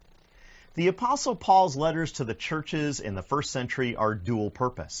The Apostle Paul's letters to the churches in the first century are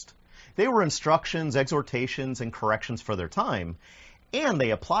dual-purposed. They were instructions, exhortations, and corrections for their time, and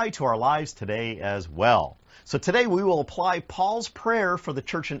they apply to our lives today as well. So today we will apply Paul's prayer for the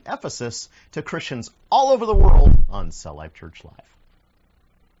church in Ephesus to Christians all over the world on Cell Life Church Live.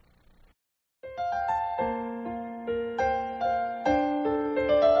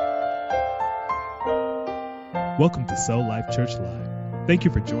 Welcome to Cell Life Church Live. Thank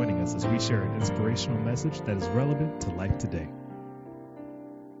you for joining us as we share an inspirational message that is relevant to life today.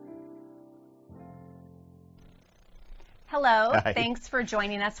 Hello, Hi. Thanks for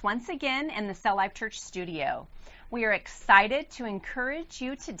joining us once again in the Cell Life Church studio. We are excited to encourage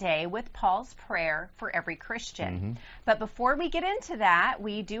you today with Paul's prayer for every Christian. But before we get into that,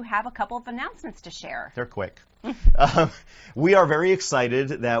 we do have a couple of announcements to share. They're quick. We are very excited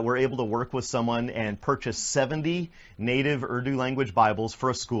that we're able to work with someone and purchase 70 native Urdu language Bibles for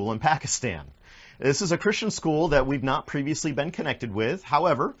a school in Pakistan. This is a Christian school that we've not previously been connected with.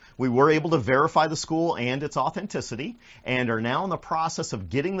 However, we were able to verify the school and its authenticity and are now in the process of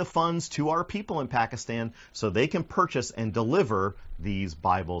getting the funds to our people in Pakistan so they can purchase and deliver these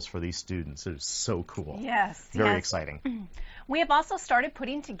Bibles for these students. It is so cool. Yes. Very exciting. We have also started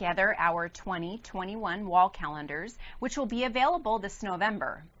putting together our 2021 wall calendars, which will be available this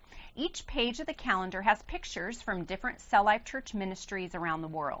November. Each page of the calendar has pictures from different Cell Life Church ministries around the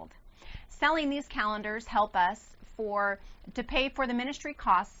world. Selling these calendars help us to pay for the ministry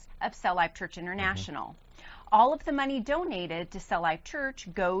costs of Cell Life Church International. All of the money donated to Cell Life Church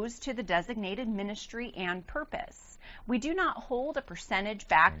goes to the designated ministry and purpose. We do not hold a percentage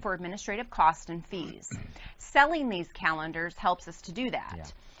back for administrative costs and fees. Selling these calendars helps us to do that. Yeah.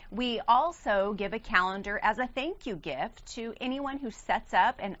 We also give a calendar as a thank you gift to anyone who sets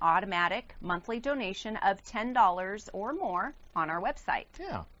up an automatic monthly donation of $10 or more on our website.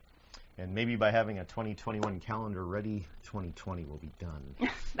 Yeah. And maybe by having a 2021 calendar ready, 2020 will be done.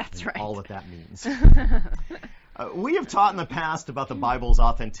 That's and right. All that that means. We have taught in the past about the Bible's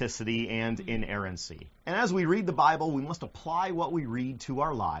authenticity and inerrancy. And as we read the Bible, we must apply what we read to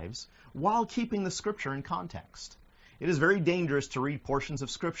our lives while keeping the Scripture in context. It is very dangerous to read portions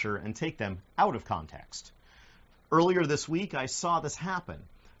of Scripture and take them out of context. Earlier this week, I saw this happen.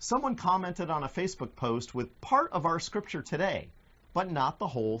 Someone commented on a Facebook post with part of our Scripture today, but not the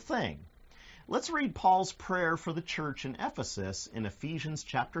whole thing. Let's read Paul's prayer for the church in Ephesus in Ephesians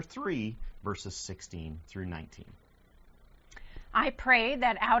chapter 3, verses 16 through 19. I pray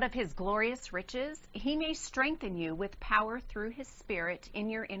that out of his glorious riches he may strengthen you with power through his Spirit in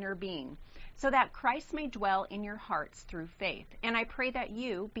your inner being, so that Christ may dwell in your hearts through faith. And I pray that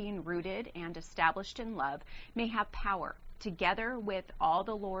you, being rooted and established in love, may have power, together with all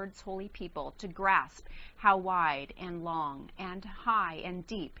the Lord's holy people, to grasp how wide and long and high and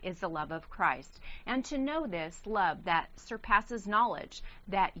deep is the love of Christ, and to know this love that surpasses knowledge,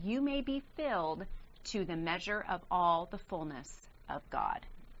 that you may be filled to the measure of all the fullness of God.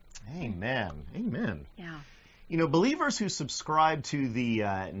 Amen. Amen. Yeah. You know, believers who subscribe to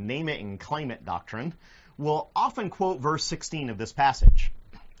the name it and claim it doctrine will often quote verse 16 of this passage.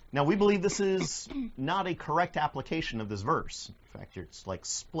 Now, we believe this is not a correct application of this verse. In fact, it's like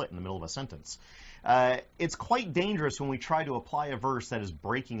split in the middle of a sentence. It's quite dangerous when we try to apply a verse that is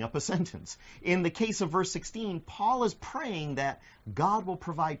breaking up a sentence. In the case of verse 16, Paul is praying that God will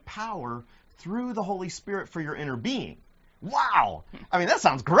provide power through the Holy Spirit for your inner being. Wow! I mean, that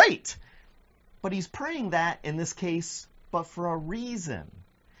sounds great! But he's praying that, in this case, but for a reason.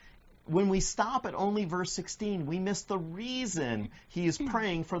 When we stop at only verse 16, we miss the reason he is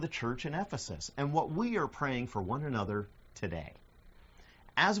praying for the church in Ephesus and what we are praying for one another today.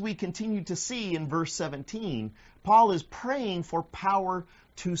 As we continue to see in verse 17, Paul is praying for power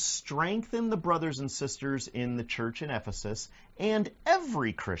to strengthen the brothers and sisters in the church in Ephesus and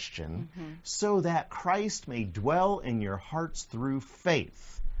every Christian so that Christ may dwell in your hearts through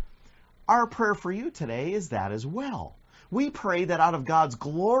faith. Our prayer for you today is that as well. We pray that out of God's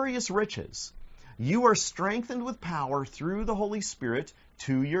glorious riches, you are strengthened with power through the Holy Spirit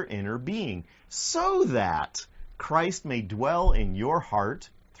to your inner being, so that Christ may dwell in your heart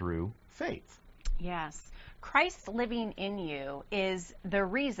through faith. Yes. Christ living in you is the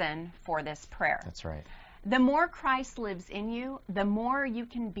reason for this prayer. That's right. The more Christ lives in you, the more you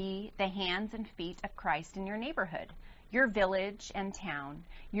can be the hands and feet of Christ in your neighborhood, your village and town,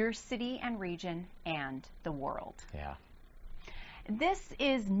 your city and region, and the world. Yeah. This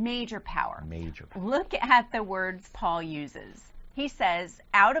is major power. Major power. Look at the words Paul uses. He says,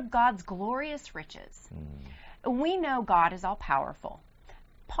 out of God's glorious riches. We know God is all powerful.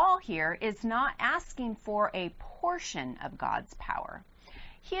 Paul here is not asking for a portion of God's power.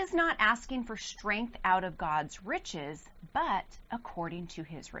 He is not asking for strength out of God's riches, but according to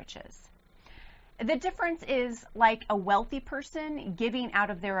his riches. The difference is like a wealthy person giving out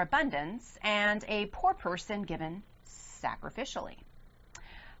of their abundance and a poor person given sacrificially.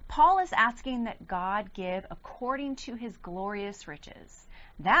 Paul is asking that God give according to his glorious riches.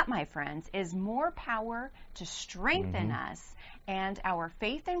 That, my friends, is more power to strengthen us and our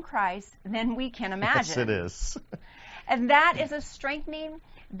faith in Christ than we can imagine. Yes, it is. And that is a strengthening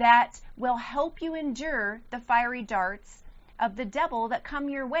that will help you endure the fiery darts of the devil that come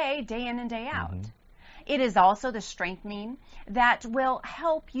your way day in and day out. It is also the strengthening that will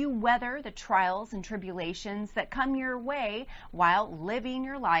help you weather the trials and tribulations that come your way while living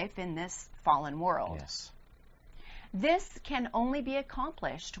your life in this fallen world. Yes. This can only be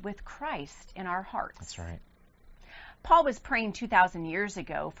accomplished with Christ in our hearts. That's right. Paul was praying 2,000 years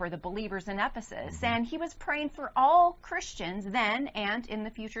ago for the believers in Ephesus, and he was praying for all Christians then and in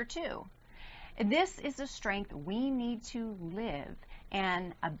the future too. This is the strength we need to live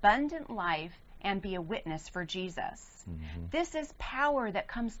an abundant life and be a witness for Jesus. This is power that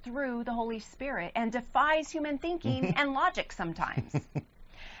comes through the Holy Spirit and defies human thinking and logic sometimes.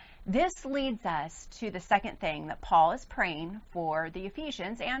 This leads us to the second thing that Paul is praying for the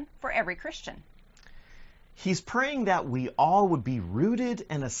Ephesians and for every Christian. He's praying that we all would be rooted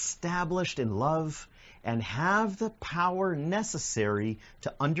and established in love and have the power necessary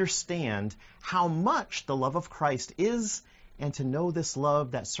to understand how much the love of Christ is and to know this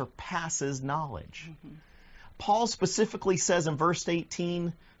love that surpasses knowledge. Paul specifically says in verse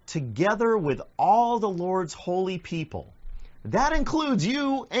 18, together with all the Lord's holy people. That includes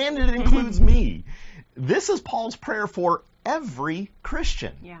you and it includes me. This is Paul's prayer for every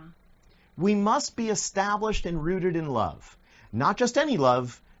Christian. Yeah. We must be established and rooted in love. Not just any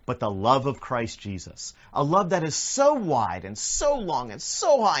love, but the love of Christ Jesus. A love that is so wide and so long and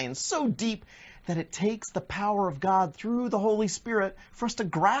so high and so deep that it takes the power of God through the Holy Spirit for us to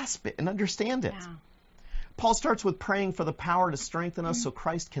grasp it and understand it. Yeah. Paul starts with praying for the power to strengthen us so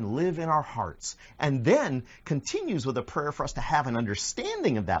Christ can live in our hearts, and then continues with a prayer for us to have an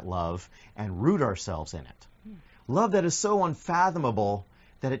understanding of that love and root ourselves in it. Love that is so unfathomable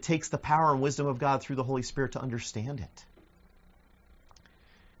that it takes the power and wisdom of God through the Holy Spirit to understand it.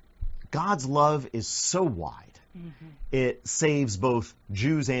 God's love is so wide, it saves both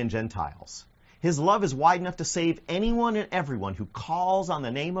Jews and Gentiles. His love is wide enough to save anyone and everyone who calls on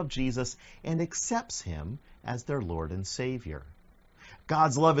the name of Jesus and accepts him as their Lord and Savior.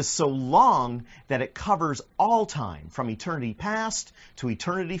 God's love is so long that it covers all time, from eternity past to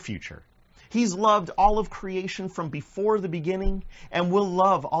eternity future. He's loved all of creation from before the beginning and will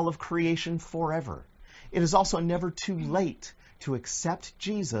love all of creation forever. It is also never too late to accept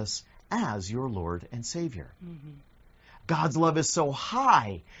Jesus as your Lord and Savior. God's love is so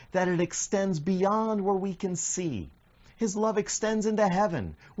high that it extends beyond where we can see. His love extends into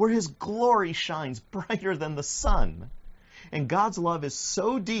heaven, where his glory shines brighter than the sun. And God's love is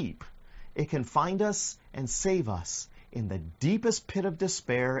so deep, it can find us and save us in the deepest pit of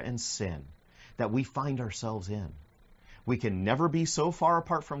despair and sin that we find ourselves in. We can never be so far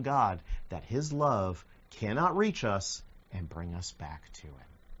apart from God that his love cannot reach us and bring us back to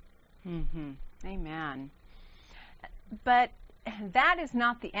him. Amen. But that is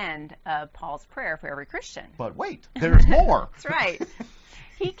not the end of Paul's prayer for every Christian. But wait, there's more. That's right.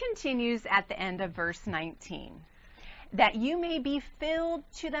 He continues at the end of verse 19, that you may be filled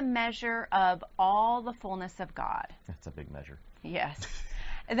to the measure of all the fullness of God. That's a big measure. Yes.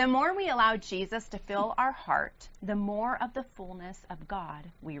 The more we allow Jesus to fill our heart, the more of the fullness of God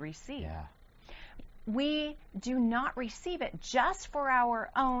we receive. Yeah. We do not receive it just for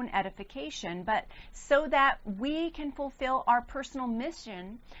our own edification, but so that we can fulfill our personal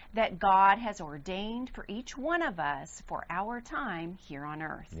mission that God has ordained for each one of us for our time here on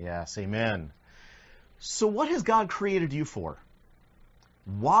earth. Yes, amen. So what has God created you for?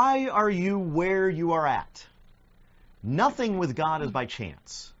 Why are you where you are at? Nothing with God is by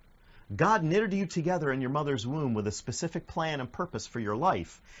chance. God knitted you together in your mother's womb with a specific plan and purpose for your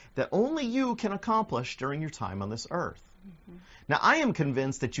life that only you can accomplish during your time on this earth. Now, I am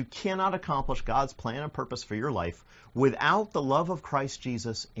convinced that you cannot accomplish God's plan and purpose for your life without the love of Christ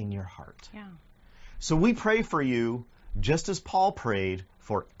Jesus in your heart. Yeah. So we pray for you just as Paul prayed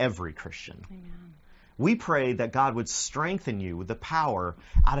for every Christian. Amen. We pray that God would strengthen you with the power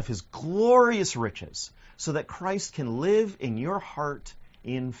out of his glorious riches so that Christ can live in your heart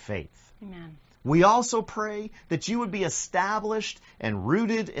in faith. Amen. We also pray that you would be established and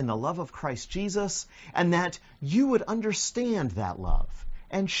rooted in the love of Christ Jesus, and that you would understand that love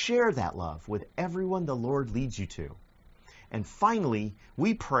and share that love with everyone the Lord leads you to. And finally,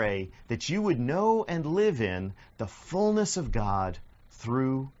 we pray that you would know and live in the fullness of God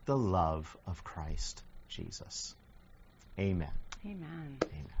through the love of Christ Jesus. Amen. Amen.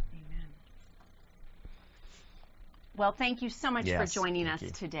 Amen. Amen. Well, thank you so much for joining us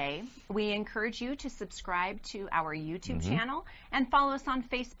you. today. We encourage you to subscribe to our YouTube channel and follow us on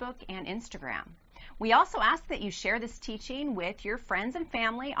Facebook and Instagram. We also ask that you share this teaching with your friends and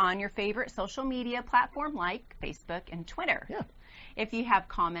family on your favorite social media platform like Facebook and Twitter. Yeah. If you have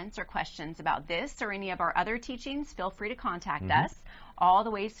comments or questions about this or any of our other teachings, feel free to contact us. All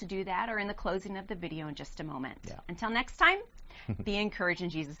the ways to do that are in the closing of the video in just a moment. Yeah. Until next time, be encouraged in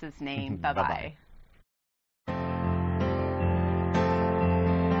Jesus' name. Bye-bye. Bye-bye.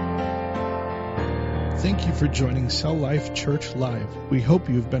 Thank you for joining Cell Life Church Live. We hope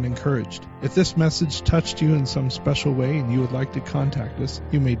you've been encouraged. If this message touched you in some special way and you would like to contact us,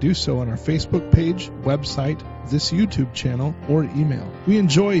 you may do so on our Facebook page, website, this YouTube channel, or email. We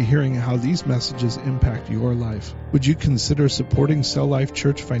enjoy hearing how these messages impact your life. Would you consider supporting Cell Life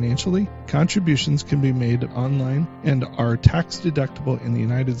Church financially? Contributions can be made online and are tax deductible in the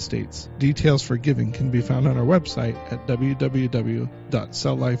United States. Details for giving can be found on our website at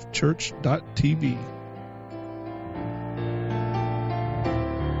www.celllifechurch.tv.